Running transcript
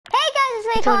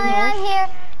me, Colin. I'm here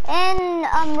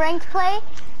in ranked play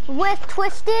with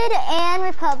Twisted and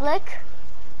Republic.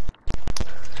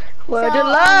 Where the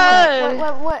line?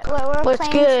 We're What's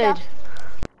playing good? Stuff.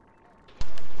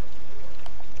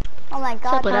 Oh my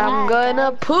God! But I'm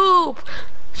gonna poop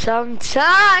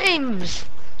sometimes.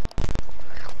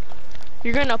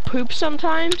 You're gonna poop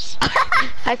sometimes?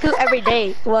 I poop every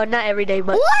day. Well, not every day,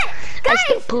 but what? Guys, I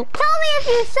still poop. Tell me if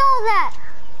you saw that.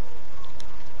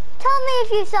 Tell me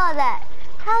if you saw that.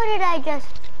 How did I just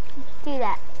do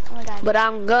that? Oh my God. But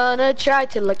I'm gonna try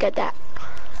to look at that.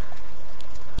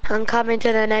 I'm coming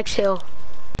to the next hill.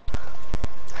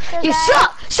 So You guys,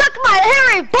 suck my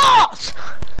hairy balls!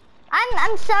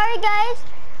 I'm sorry guys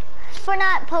for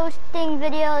not posting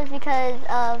videos because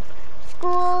of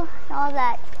school and all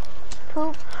that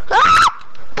poop. Ah!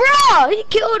 Bro, he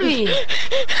killed me.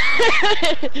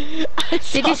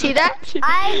 Did you see that?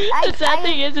 The sad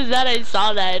thing is that I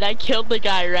saw that and I killed the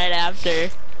guy right after.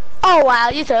 Oh wow,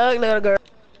 you suck, little girl.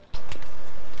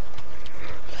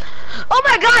 Oh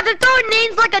my God, they're throwing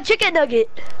names like a chicken nugget.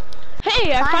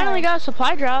 Hey, I finally got a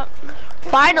supply drop.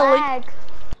 Finally.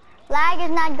 Lag is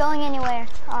not going anywhere.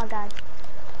 Oh God.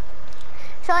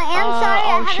 So I am sorry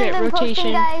I haven't been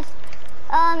posting, guys.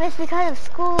 It's because of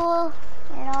school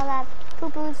and all that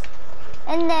poo-poos.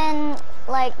 And then,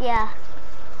 like, yeah.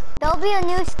 There'll be a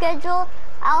new schedule.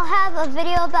 I'll have a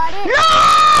video about it.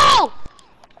 No!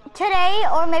 Today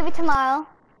or maybe tomorrow.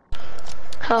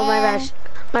 Oh,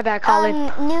 my bad,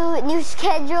 Colin. New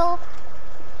schedule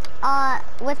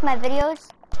with my videos.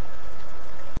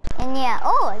 And yeah,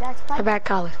 oh, that's fun. My bad,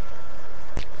 Colin.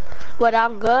 But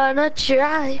I'm gonna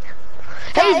try.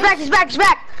 Hey, he's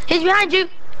back. He's behind you.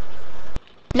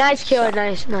 Nice kill,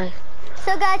 nice.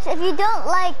 So guys, if you don't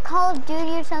like Call of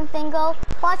Duty or something, go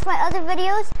watch my other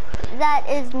videos that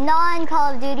is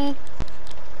non-Call of Duty.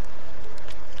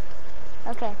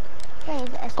 Okay.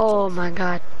 Oh my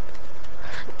God.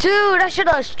 Dude, I should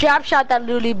have strap shot that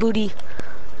lily booty.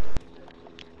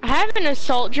 I have an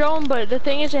assault drone, but the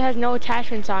thing is it has no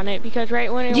attachments on it because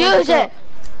right when it use it.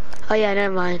 Oh yeah,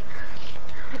 never mind.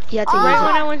 You have to use it. Right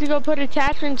when I went to go put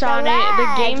attachments on it,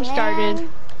 the game started.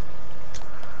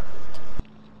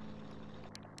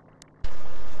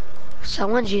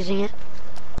 Someone's using it.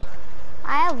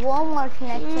 I have one more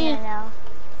connection right now.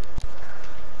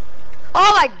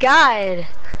 Oh my God.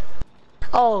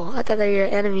 Oh, I thought that you were your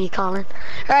enemy, Colin.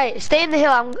 Alright, stay in the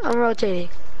hill. I'm rotating.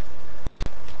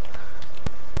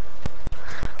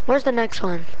 Where's the next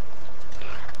one?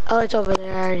 Oh, it's over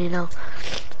there. I already know.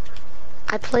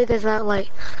 I played this out like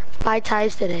 5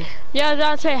 times today. Yeah, I was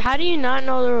about to say, how do you not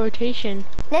know the rotation?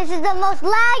 This is the most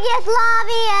laggiest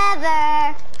lobby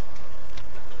ever.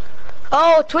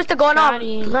 Oh, Twister going off.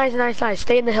 Nice. Nice.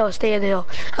 Stay in the hill.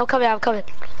 I'm coming.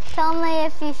 Tell me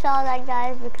if you saw that,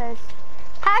 guys, because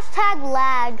hashtag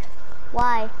lag.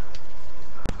 Why?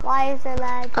 Why is there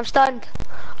lag? I'm stunned.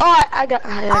 Oh, I got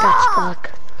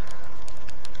stuck.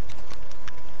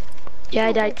 Yeah,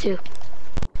 I died too.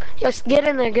 Yes, get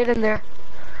in there.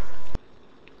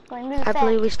 I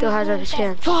believe we still have a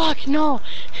chance. Fuck, no.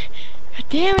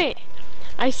 Damn it.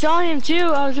 I saw him too.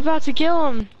 I was about to kill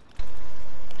him.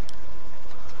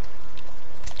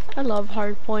 I love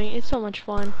Hardpoint. It's so much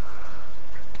fun.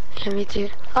 Yeah, me too.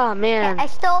 Oh man.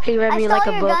 He read me like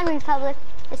a book. Gun, Republic.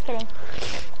 Just kidding.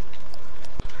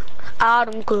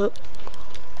 Adam cook.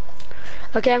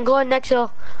 Okay, I'm going next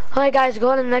hill. Alright guys,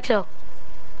 going to the next hill.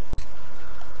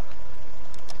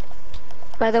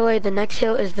 By the way, the next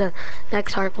hill is the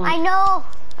next hard point. I know.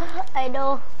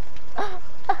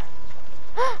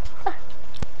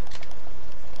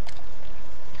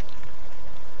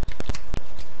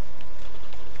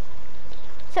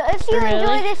 So if you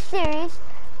enjoy this series,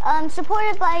 support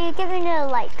it by giving it a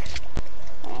like.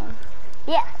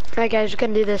 Yeah. Alright guys, we're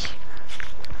gonna do this.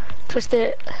 Twist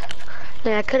it.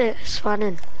 Yeah, I couldn't spawn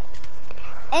in.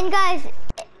 And guys,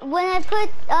 when I put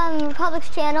Republic's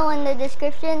channel in the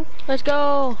description, let's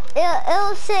go.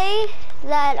 It'll say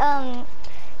that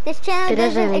this channel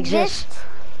doesn't exist.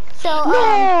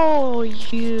 So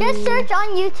just search on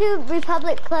YouTube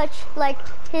Republic Clutch, like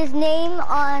his name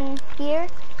on here,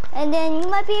 and then you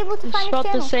might be able to find his channel.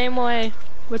 Spelled the same way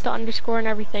with the underscore and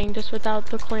everything, just without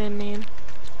the clan name.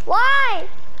 Why?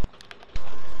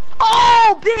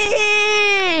 Oh,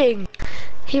 big!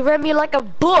 He read me like a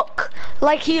book,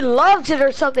 like he loves it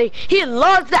or something. He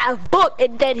loves that book,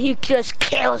 and then he just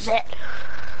kills it.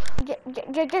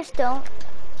 Just don't.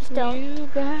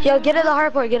 Yo, get in the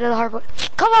hard point.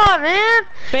 Come on, man.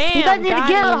 Bam, you guys need to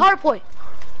get in the hard point.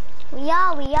 We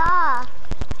are.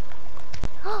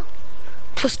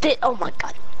 Twist it. Oh my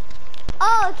God.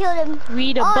 Oh, I killed him.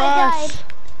 Read a bus.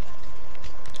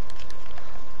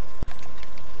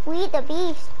 We the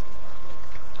beast.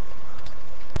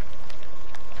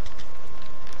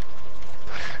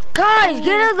 Guys,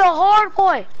 get in the hard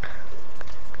point.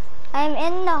 I'm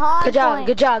in the hard Good job, point.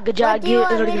 good job, good job. What do you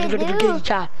want me to do? Good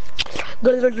job.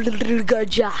 Good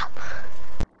job.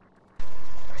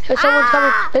 Yo, someone's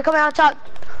coming. They're coming out top.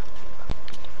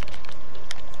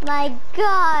 My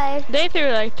God. They threw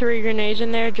like 3 grenades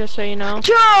in there, just so you know.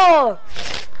 Joe!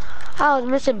 I was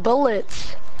missing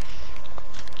bullets.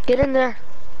 Get in there.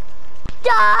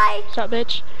 Die! What's up,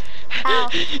 bitch? Ow.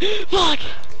 Fuck!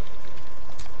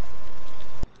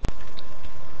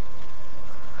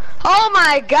 Oh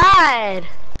my God!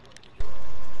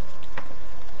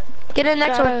 Get in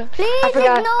next one. Please I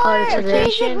forgot. Oh, ignore. it's in there.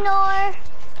 Please ignore.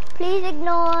 Please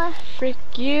ignore. Frick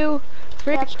you.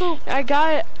 Frick. Yeah, poop. I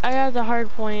got the hard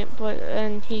point, but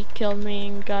and he killed me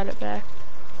and got it back.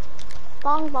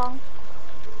 Bong bong.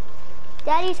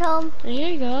 Daddy's home. There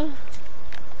you go.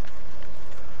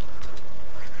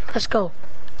 Let's go.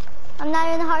 I'm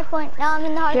not in the hard point. No, I'm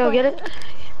in the hard Yo, point. get it.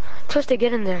 Twisted,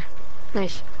 get in there.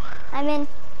 Nice. I'm in.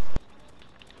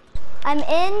 I'm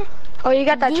in. Oh, you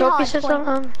got that The trophy hard system?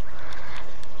 point.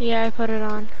 Yeah, I put it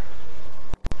on.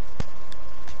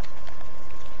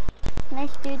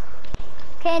 Nice, dude.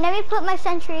 Okay, let me put my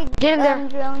sentry Get in there.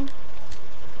 drone.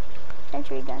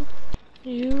 Sentry gun.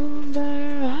 You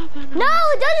better have a No,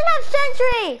 it doesn't have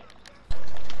sentry!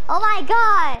 Oh my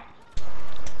God!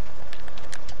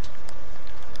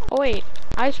 Oh wait,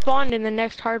 I spawned in the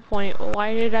next hard point.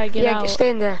 Why did I get out? Stay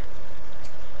in there.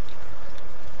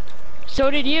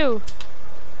 So did you.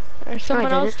 Or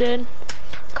someone else did.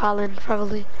 Colin,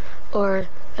 probably. Or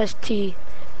ST.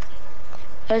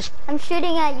 I'm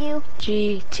shooting at you.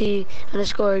 SGT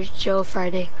 _ Joe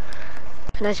Friday.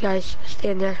 Nice guys,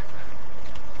 stay in there.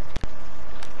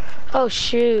 Oh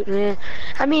shoot, man.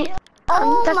 I mean,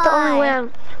 Oh that's the only way my.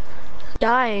 I'm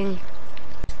dying.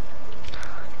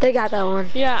 They got that one.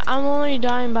 Yeah, I'm only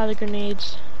dying by the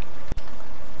grenades.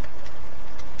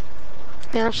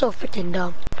 Man, I'm so freaking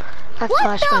dumb. I What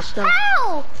flashed the myself.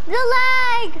 hell? The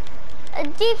lag! A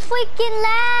deep freaking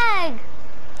lag!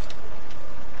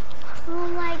 Oh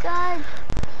my God.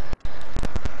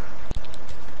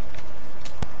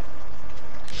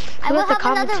 I will Look at the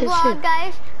have another comments vlog, too.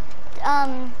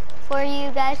 guys, for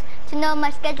you guys to know my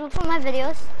schedule for my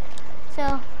videos.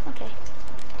 So, okay.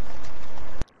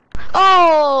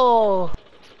 Oh!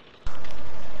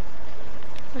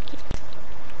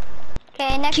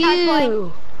 Okay, next hard point.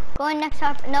 Q! Going next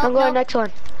hard. No, I'm going no. next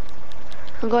one.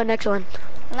 I'm going next one.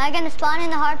 Am I gonna spawn in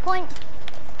the hard point?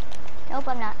 Nope,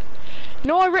 I'm not.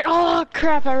 No, oh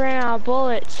crap, I ran out of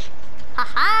bullets.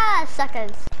 Haha,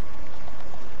 suckers.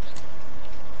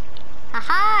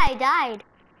 Haha, I died.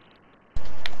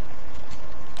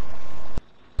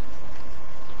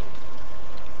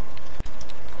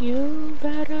 You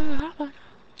better have a...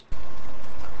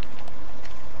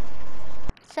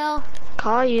 So,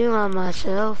 Call you on my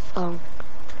cell phone.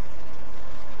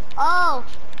 oh,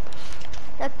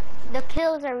 the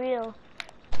kills are real.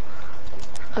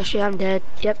 Oh shit, I'm dead.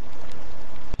 Yep.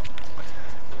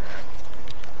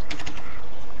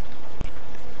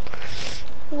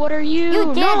 What are you? You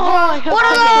did, no, bro. I have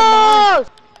What to- are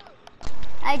those?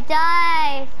 I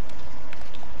died.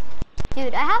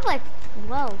 Dude, I have like,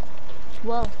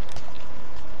 whoa.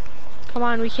 Come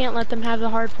on, we can't let them have the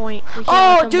hard point. We can't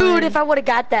Oh, let them dude, win. if I would have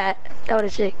got that, that would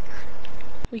have sick.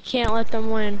 We can't let them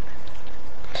win.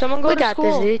 Someone go We to got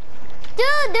school. this, dude.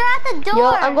 Dude, they're at the door. Yo,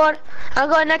 I'm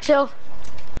going next hill.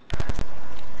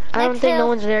 I don't Next think no hill.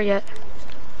 one's there yet.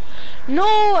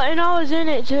 No, and I was in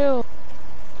it too.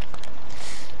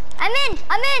 I'm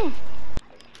in.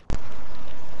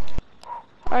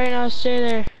 Alright, now stay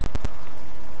there.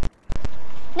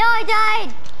 No, I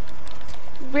died.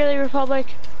 Really, Republic?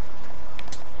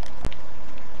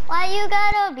 Why you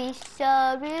gotta be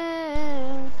so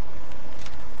rude?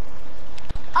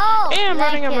 Oh, Hey, I'm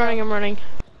leg kill. running.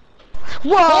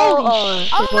 Whoa! Holy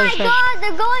Oh my God,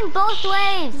 they're going both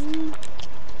ways.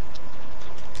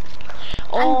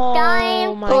 Oh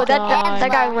dying my Oh, god.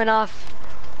 that guy went off.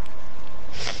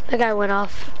 That guy went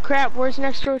off. Crap, where's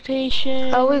next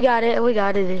rotation? Oh, we got it. No,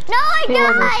 I We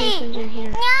won this. Rotations in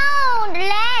here. died. No,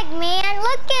 lag, man.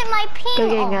 Look at my ping. Good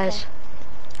game, Oh, guys. okay.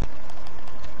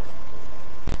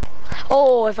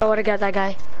 Oh, if I would have got that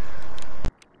guy.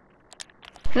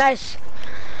 Nice.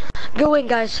 Good win,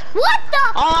 guys. What the?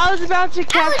 Oh, I was about to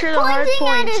capture the hard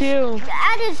point too.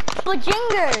 At his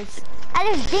bajingers. At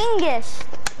his dingus.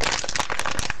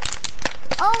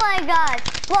 Oh my God.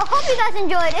 Well, hope you guys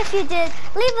enjoyed. If you did,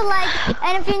 leave a like.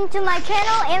 And if you're into my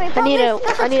channel, and Republic,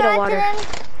 go I need a subscribe water. to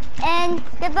them. And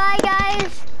goodbye,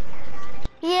 guys.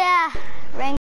 Yeah.